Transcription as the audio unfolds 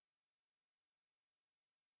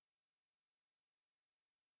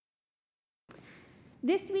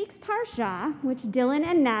This week's Parsha, which Dylan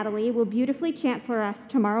and Natalie will beautifully chant for us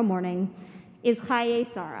tomorrow morning, is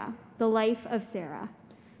Chaye Sarah, the life of Sarah,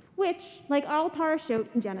 which, like all parashot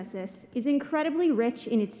in Genesis, is incredibly rich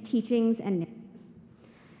in its teachings and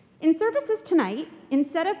in services tonight,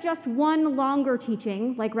 instead of just one longer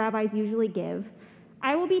teaching like rabbis usually give,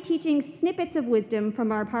 I will be teaching snippets of wisdom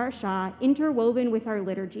from our parsha interwoven with our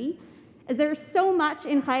liturgy, as there's so much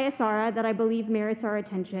in Chaye Sarah that I believe merits our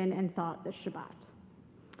attention and thought this Shabbat.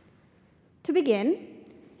 To begin,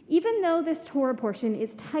 even though this Torah portion is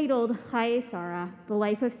titled Chaye Sarah, the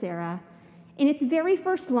life of Sarah, in its very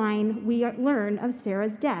first line we learn of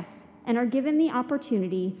Sarah's death and are given the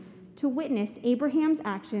opportunity to witness Abraham's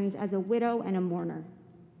actions as a widow and a mourner.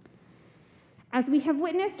 As we have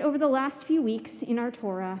witnessed over the last few weeks in our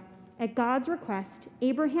Torah, at God's request,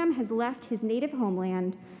 Abraham has left his native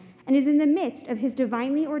homeland and is in the midst of his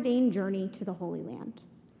divinely ordained journey to the Holy Land.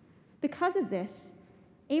 Because of this,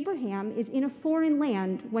 Abraham is in a foreign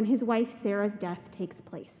land when his wife Sarah's death takes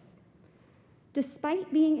place.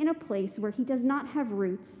 Despite being in a place where he does not have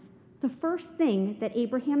roots, the first thing that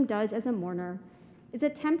Abraham does as a mourner is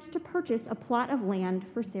attempt to purchase a plot of land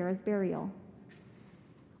for Sarah's burial.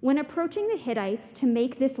 When approaching the Hittites to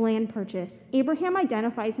make this land purchase, Abraham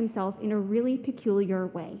identifies himself in a really peculiar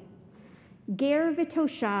way. Ger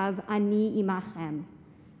v'toshav ani imachem.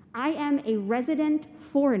 I am a resident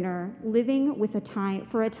foreigner living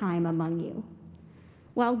for a time among you.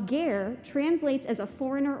 While ger translates as a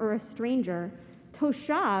foreigner or a stranger,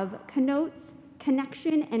 toshav connotes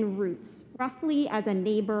connection and roots, roughly as a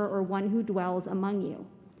neighbor or one who dwells among you.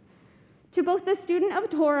 To both the student of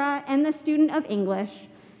Torah and the student of English,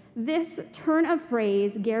 this turn of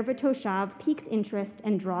phrase, ger v'toshav, piques interest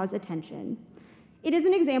and draws attention. It is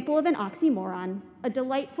an example of an oxymoron, a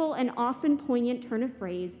delightful and often poignant turn of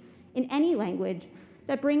phrase in any language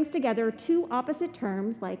that brings together two opposite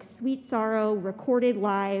terms like sweet sorrow, recorded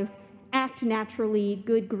live, act naturally,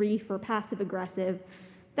 good grief, or passive aggressive,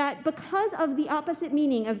 that because of the opposite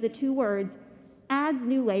meaning of the two words, adds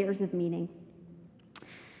new layers of meaning.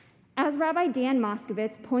 As Rabbi Dan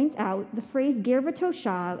Moskowitz points out, the phrase ger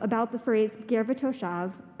v'toshav, about the phrase ger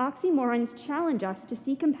v'toshav, oxymorons challenge us to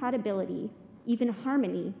see compatibility, even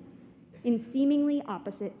harmony, in seemingly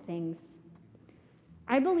opposite things.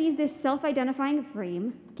 I believe this self-identifying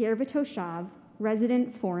frame, ger v'toshav,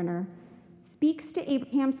 resident foreigner, speaks to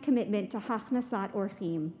Abraham's commitment to hachnasat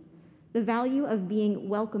orchim, the value of being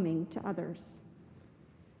welcoming to others.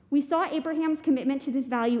 We saw Abraham's commitment to this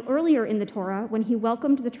value earlier in the Torah when he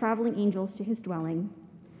welcomed the traveling angels to his dwelling.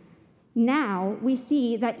 Now we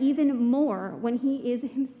see that even more when he is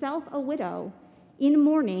himself a widow, in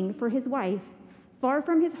mourning for his wife, far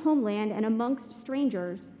from his homeland and amongst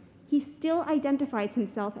strangers, he still identifies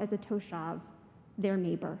himself as a toshav, their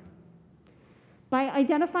neighbor. By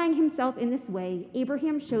identifying himself in this way,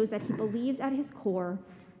 Abraham shows that he believes at his core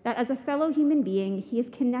that as a fellow human being, he is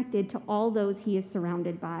connected to all those he is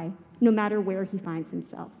surrounded by, no matter where he finds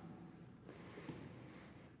himself.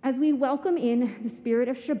 As we welcome in the spirit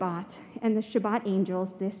of Shabbat and the Shabbat angels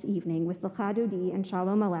this evening with Lecha Dodi and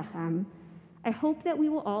Shalom Aleichem, I hope that we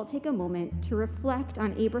will all take a moment to reflect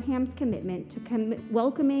on Abraham's commitment to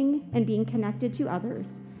welcoming and being connected to others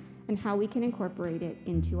and how we can incorporate it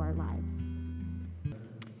into our lives.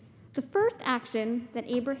 The first action that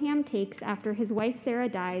Abraham takes after his wife Sarah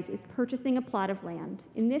dies is purchasing a plot of land,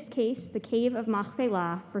 in this case, the cave of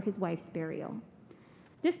Machpelah, for his wife's burial.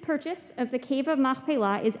 This purchase of the cave of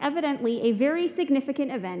Machpelah is evidently a very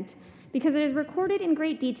significant event because it is recorded in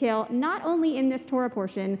great detail not only in this Torah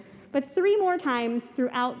portion, but 3 more times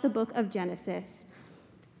throughout the book of Genesis.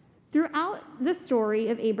 Throughout the story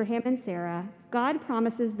of Abraham and Sarah, God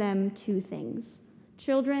promises them 2 things: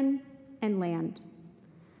 children and land.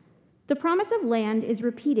 The promise of land is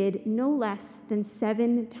repeated no less than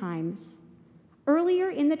 7 times. Earlier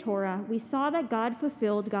in the Torah, we saw that God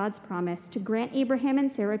fulfilled God's promise to grant Abraham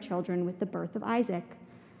and Sarah children with the birth of Isaac.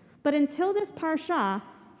 But until this parsha,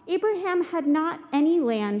 Abraham had not any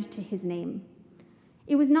land to his name.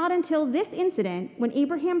 It was not until this incident, when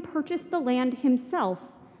Abraham purchased the land himself,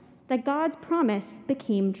 that God's promise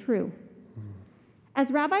became true.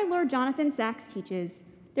 As Rabbi Lord Jonathan Sachs teaches,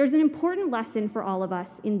 there's an important lesson for all of us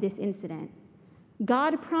in this incident.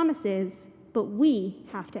 God promises, but we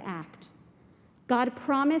have to act. God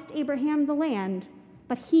promised Abraham the land,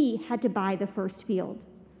 but he had to buy the first field.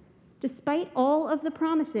 Despite all of the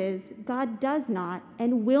promises, God does not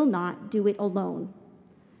and will not do it alone.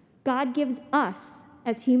 God gives us,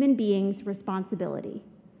 as human beings, responsibility.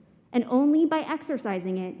 And only by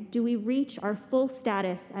exercising it do we reach our full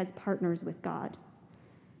status as partners with God.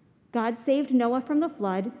 God saved Noah from the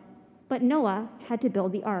flood, but Noah had to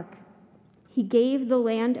build the ark. He gave the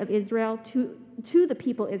land of Israel to the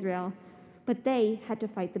people Israel, but they had to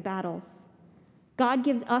fight the battles. God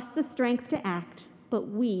gives us the strength to act, but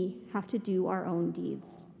we have to do our own deeds.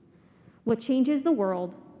 What changes the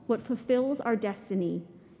world, what fulfills our destiny,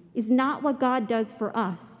 is not what God does for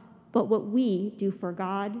us, but what we do for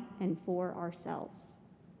God and for ourselves.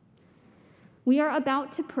 We are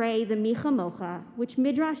about to pray the Micha Mocha, which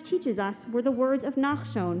Midrash teaches us were the words of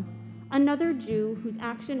Nachshon, another Jew whose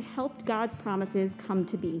action helped God's promises come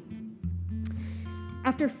to be.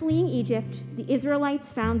 After fleeing Egypt, the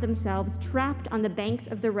Israelites found themselves trapped on the banks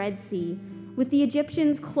of the Red Sea, with the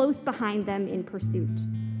Egyptians close behind them in pursuit.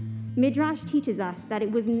 Midrash teaches us that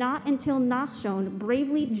it was not until Nachshon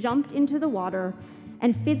bravely jumped into the water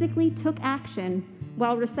and physically took action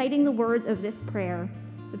while reciting the words of this prayer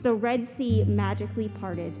that the Red Sea magically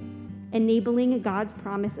parted, enabling God's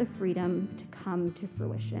promise of freedom to come to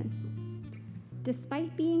fruition.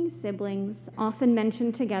 Despite being siblings, often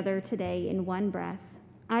mentioned together today in one breath,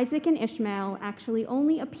 Isaac and Ishmael actually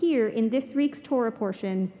only appear in this week's Torah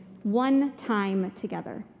portion one time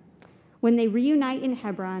together, when they reunite in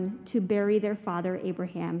Hebron to bury their father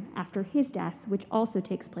Abraham after his death, which also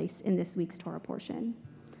takes place in this week's Torah portion.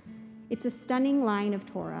 It's a stunning line of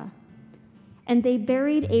Torah. And they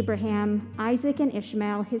buried Abraham, Isaac, and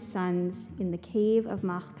Ishmael, his sons, in the cave of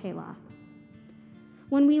Machpelah.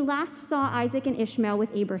 When we last saw Isaac and Ishmael with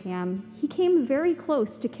Abraham, he came very close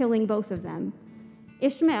to killing both of them,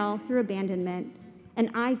 Ishmael through abandonment,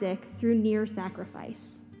 and Isaac through near sacrifice.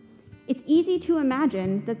 It's easy to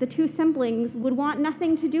imagine that the two siblings would want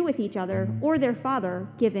nothing to do with each other or their father,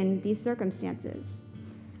 given these circumstances.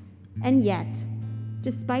 And yet,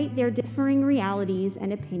 despite their differing realities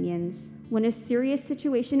and opinions, when a serious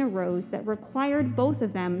situation arose that required both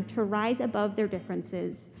of them to rise above their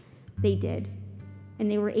differences, they did, and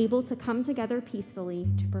they were able to come together peacefully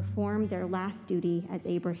to perform their last duty as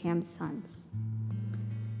Abraham's sons.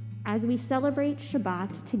 As we celebrate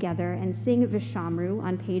Shabbat together and sing Vishamru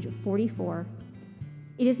on page 44,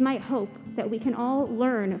 it is my hope that we can all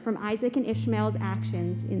learn from Isaac and Ishmael's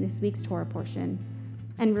actions in this week's Torah portion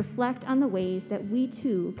and reflect on the ways that we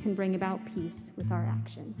too can bring about peace with our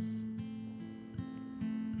actions.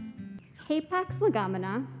 Hapax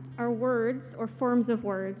legomena are words or forms of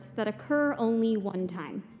words that occur only one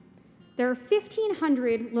time. There are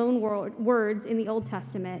 1,500 loan words in the Old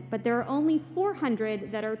Testament, but there are only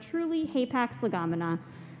 400 that are truly hapax legomena,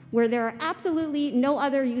 where there are absolutely no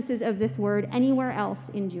other uses of this word anywhere else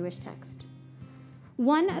in Jewish text.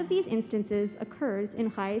 One of these instances occurs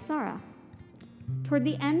in Chayei Sarah. Toward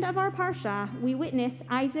the end of our parsha, we witness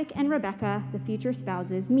Isaac and Rebekah, the future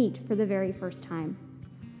spouses, meet for the very first time.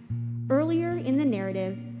 Earlier in the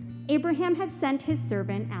narrative, Abraham had sent his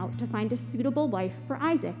servant out to find a suitable wife for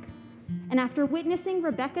Isaac. And after witnessing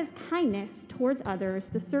Rebekah's kindness towards others,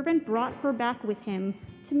 the servant brought her back with him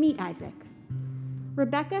to meet Isaac.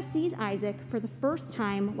 Rebekah sees Isaac for the first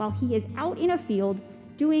time while he is out in a field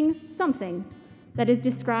doing something that is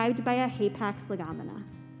described by a hapax legomena.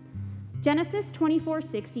 Genesis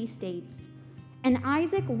 24:60 states, "And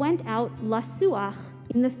Isaac went out lasuach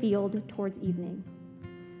in the field towards evening."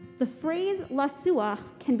 The phrase lasuach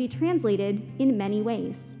can be translated in many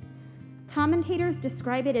ways. Commentators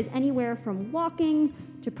describe it as anywhere from walking,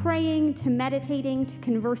 to praying, to meditating, to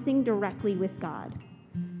conversing directly with God.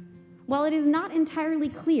 While it is not entirely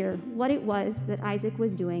clear what it was that Isaac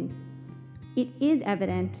was doing, it is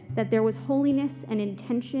evident that there was holiness and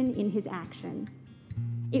intention in his action.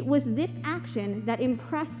 It was this action that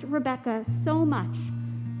impressed Rebekah so much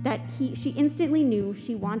that she instantly knew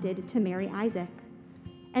she wanted to marry Isaac.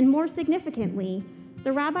 And more significantly,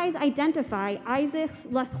 the rabbis identify Isaac's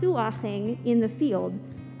lasuaching in the field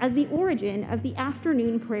as the origin of the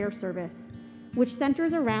afternoon prayer service, which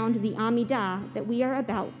centers around the Amidah that we are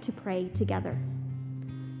about to pray together.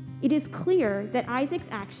 It is clear that Isaac's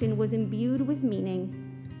action was imbued with meaning,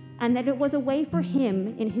 and that it was a way for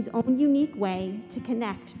him, in his own unique way, to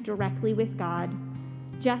connect directly with God,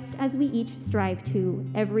 just as we each strive to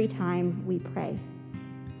every time we pray.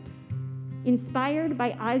 Inspired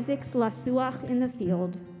by Isaac's lasuach in the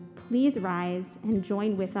field, please rise and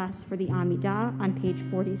join with us for the Amidah on page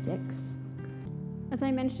 46. As I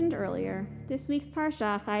mentioned earlier, this week's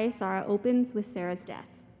Parsha, Chayei Sarah, opens with Sarah's death.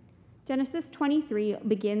 Genesis 23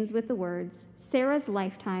 begins with the words, Sarah's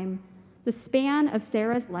lifetime, the span of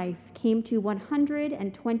Sarah's life came to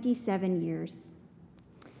 127 years.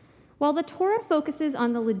 While the Torah focuses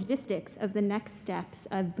on the logistics of the next steps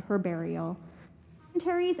of her burial,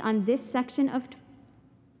 commentaries on this section of Torah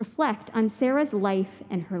reflect on Sarah's life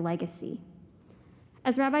and her legacy.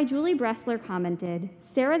 As Rabbi Julie Bressler commented,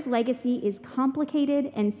 Sarah's legacy is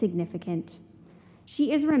complicated and significant.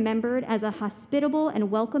 She is remembered as a hospitable and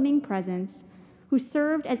welcoming presence who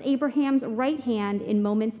served as Abraham's right hand in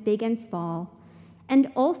moments big and small,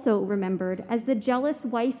 and also remembered as the jealous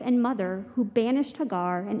wife and mother who banished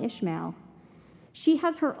Hagar and Ishmael. She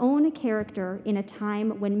has her own character in a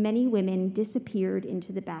time when many women disappeared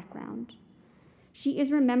into the background. She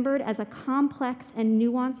is remembered as a complex and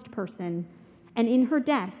nuanced person, and in her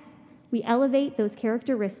death, we elevate those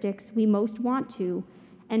characteristics we most want to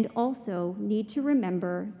and also need to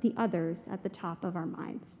remember the others at the top of our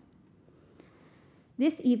minds.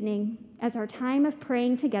 This evening, as our time of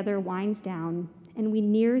praying together winds down and we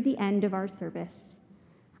near the end of our service,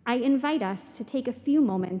 I invite us to take a few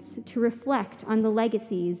moments to reflect on the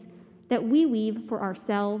legacies that we weave for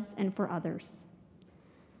ourselves and for others.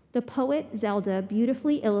 The poet Zelda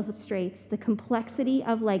beautifully illustrates the complexity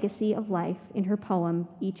of legacy of life in her poem,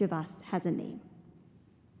 Each of Us Has a Name.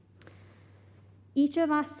 Each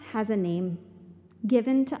of us has a name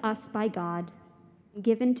given to us by God,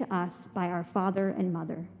 given to us by our father and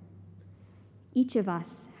mother. Each of us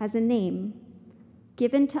has a name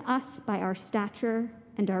given to us by our stature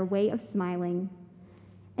and our way of smiling,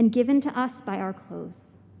 and given to us by our clothes.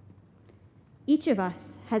 Each of us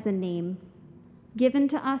has a name given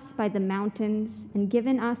to us by the mountains and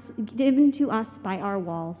given to us by our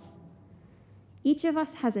walls. Each of us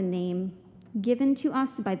has a name given to us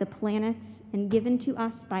by the planets and given to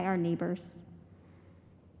us by our neighbors.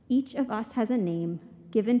 Each of us has a name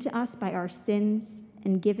given to us by our sins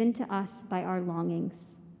and given to us by our longings.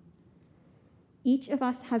 Each of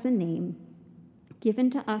us has a name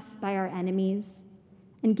given to us by our enemies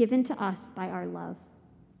and given to us by our love.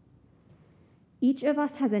 Each of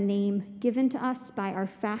us has a name given to us by our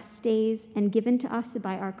fast days and given to us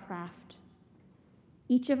by our craft.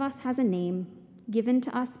 Each of us has a name given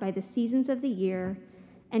to us by the seasons of the year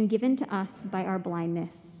and given to us by our blindness.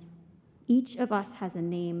 Each of us has a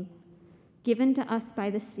name given to us by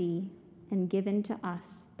the sea and given to us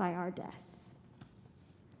by our death.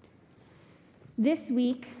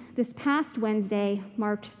 This past Wednesday,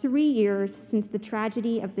 marked 3 years since the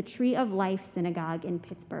tragedy of the Tree of Life Synagogue in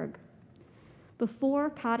Pittsburgh. Before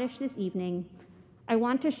Kaddish this evening, I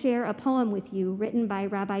want to share a poem with you written by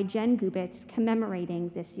Rabbi Jen Gubitz commemorating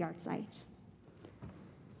this yahrzeit.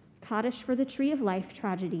 Kaddish for the Tree of Life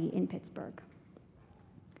tragedy in Pittsburgh.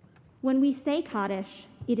 When we say Kaddish,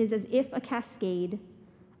 it is as if a cascade,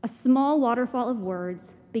 a small waterfall of words,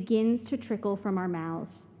 begins to trickle from our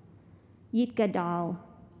mouths. Yit Gadal,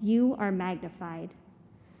 you are magnified.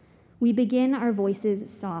 We begin our voices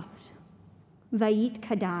soft. Vayit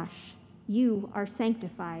Kadash, you are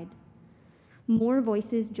sanctified. More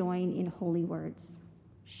voices join in holy words.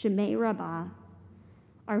 Shemei Rabbah,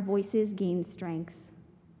 our voices gain strength.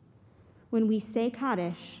 When we say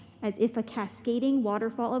Kaddish, as if a cascading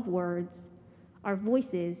waterfall of words, our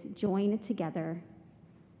voices join together,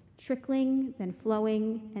 trickling, then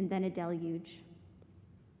flowing, and then a deluge.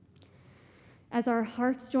 As our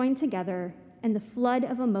hearts join together and the flood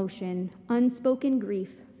of emotion, unspoken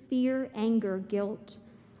grief, fear, anger, guilt,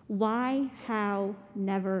 why, how,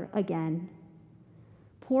 never again,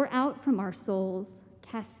 pour out from our souls,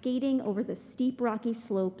 cascading over the steep rocky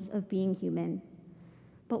slopes of being human.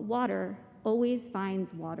 But water always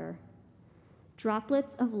finds water.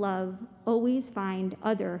 Droplets of love always find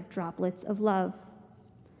other droplets of love.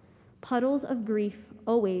 Puddles of grief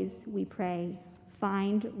always, we pray,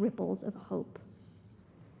 find ripples of hope.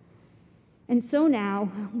 And so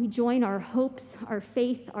now we join our hopes, our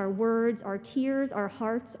faith, our words, our tears, our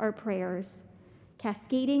hearts, our prayers,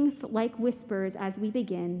 cascading like whispers as we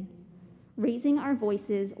begin, raising our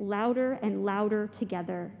voices louder and louder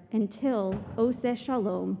together until Oseh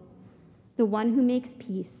Shalom, the one who makes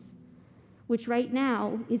peace, which right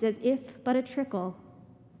now is as if but a trickle.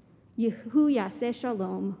 Yehu Yaseh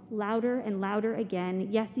Shalom, louder and louder again.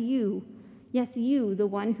 Yes, you, the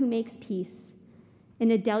one who makes peace. In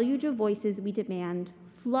a deluge of voices we demand,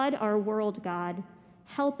 flood our world, God.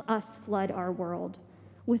 Help us flood our world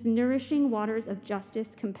with nourishing waters of justice,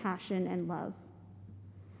 compassion, and love.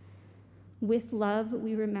 With love,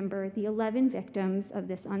 we remember the 11 victims of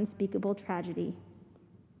this unspeakable tragedy.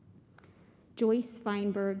 Joyce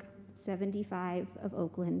Feinberg, 75, of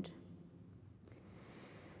Oakland.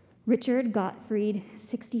 Richard Gottfried,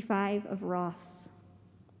 65, of Ross.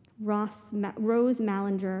 Rose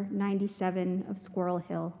Mallinger, 97, of Squirrel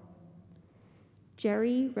Hill.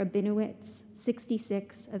 Jerry Rabinowitz,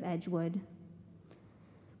 66, of Edgewood.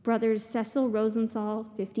 Brothers Cecil Rosenthal,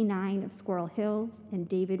 59, of Squirrel Hill, and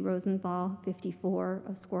David Rosenthal, 54,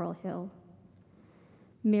 of Squirrel Hill.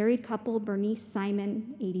 Married couple Bernice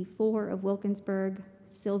Simon, 84, of Wilkinsburg,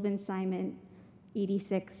 Sylvan Simon,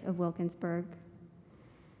 86, of Wilkinsburg.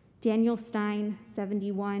 Daniel Stein,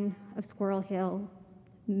 71, of Squirrel Hill,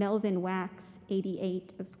 Melvin Wax,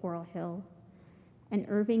 88, of Squirrel Hill, and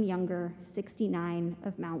Irving Younger, 69,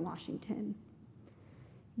 of Mount Washington.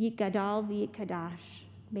 Yit Gadal v'Yit Kadash,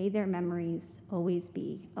 may their memories always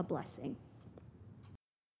be a blessing.